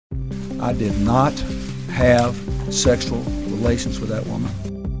I did not have sexual relations with that woman.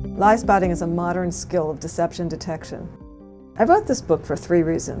 Liespotting is a modern skill of deception detection. I wrote this book for 3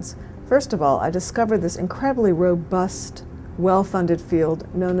 reasons. First of all, I discovered this incredibly robust, well-funded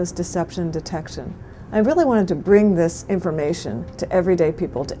field known as deception detection. I really wanted to bring this information to everyday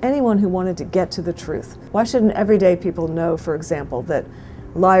people, to anyone who wanted to get to the truth. Why shouldn't everyday people know, for example, that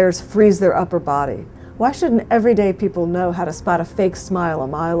liars freeze their upper body? Why shouldn't everyday people know how to spot a fake smile a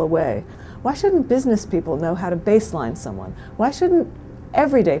mile away? Why shouldn't business people know how to baseline someone? Why shouldn't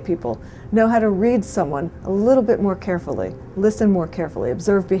everyday people know how to read someone a little bit more carefully, listen more carefully,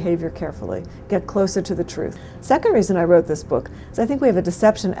 observe behavior carefully, get closer to the truth? Second reason I wrote this book is I think we have a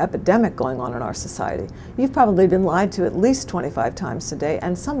deception epidemic going on in our society. You've probably been lied to at least 25 times today,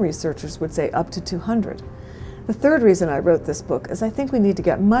 and some researchers would say up to 200. The third reason I wrote this book is I think we need to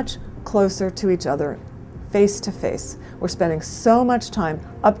get much closer to each other face to face. We're spending so much time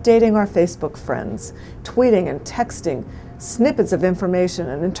updating our Facebook friends, tweeting and texting snippets of information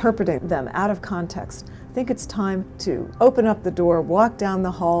and interpreting them out of context. I think it's time to open up the door, walk down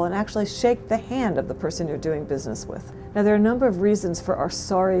the hall, and actually shake the hand of the person you're doing business with. Now, there are a number of reasons for our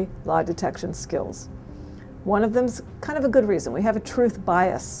sorry lie detection skills. One of them's kind of a good reason. We have a truth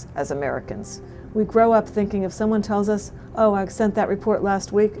bias as Americans. We grow up thinking if someone tells us, oh, I sent that report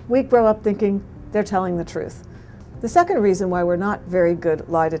last week, we grow up thinking they're telling the truth. The second reason why we're not very good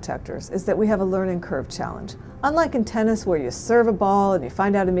lie detectors is that we have a learning curve challenge. Unlike in tennis, where you serve a ball and you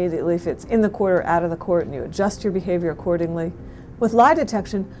find out immediately if it's in the court or out of the court and you adjust your behavior accordingly, with lie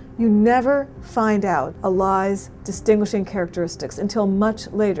detection, you never find out a lie's distinguishing characteristics until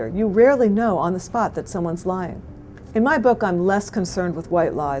much later. You rarely know on the spot that someone's lying. In my book, I'm less concerned with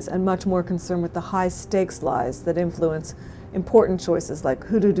white lies and much more concerned with the high-stakes lies that influence important choices like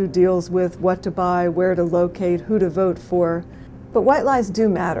who to do deals with, what to buy, where to locate, who to vote for. But white lies do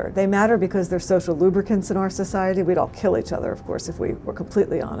matter. They matter because they're social lubricants in our society. We'd all kill each other, of course, if we were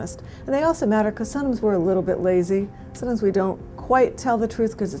completely honest. And they also matter because sometimes we're a little bit lazy. Sometimes we don't quite tell the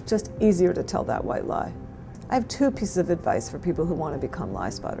truth because it's just easier to tell that white lie. I have 2 pieces of advice for people who want to become lie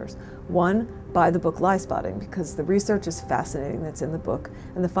spotters. One, buy the book Liespotting, because the research is fascinating that's in the book,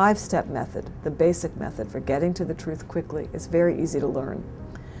 and the 5-step method, the basic method for getting to the truth quickly, is very easy to learn.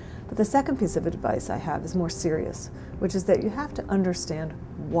 But the second piece of advice I have is more serious, which is that you have to understand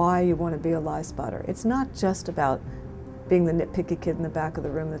why you want to be a lie spotter. It's not just about being the nitpicky kid in the back of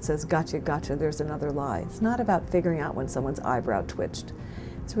the room that says, gotcha, gotcha, there's another lie. It's not about figuring out when someone's eyebrow twitched.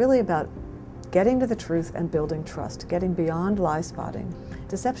 It's really about getting to the truth and building trust, getting beyond lie spotting.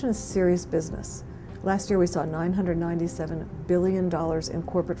 Deception is serious business. Last year we saw $997 billion in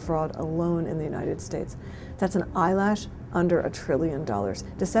corporate fraud alone in the United States. That's an eyelash under $1 trillion.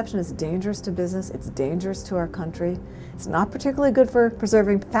 Deception is dangerous to business, it's dangerous to our country. It's not particularly good for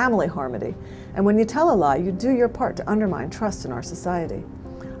preserving family harmony. And when you tell a lie, you do your part to undermine trust in our society.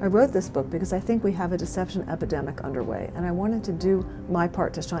 I wrote this book because I think we have a deception epidemic underway, and I wanted to do my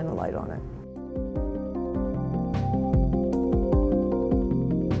part to shine a light on it.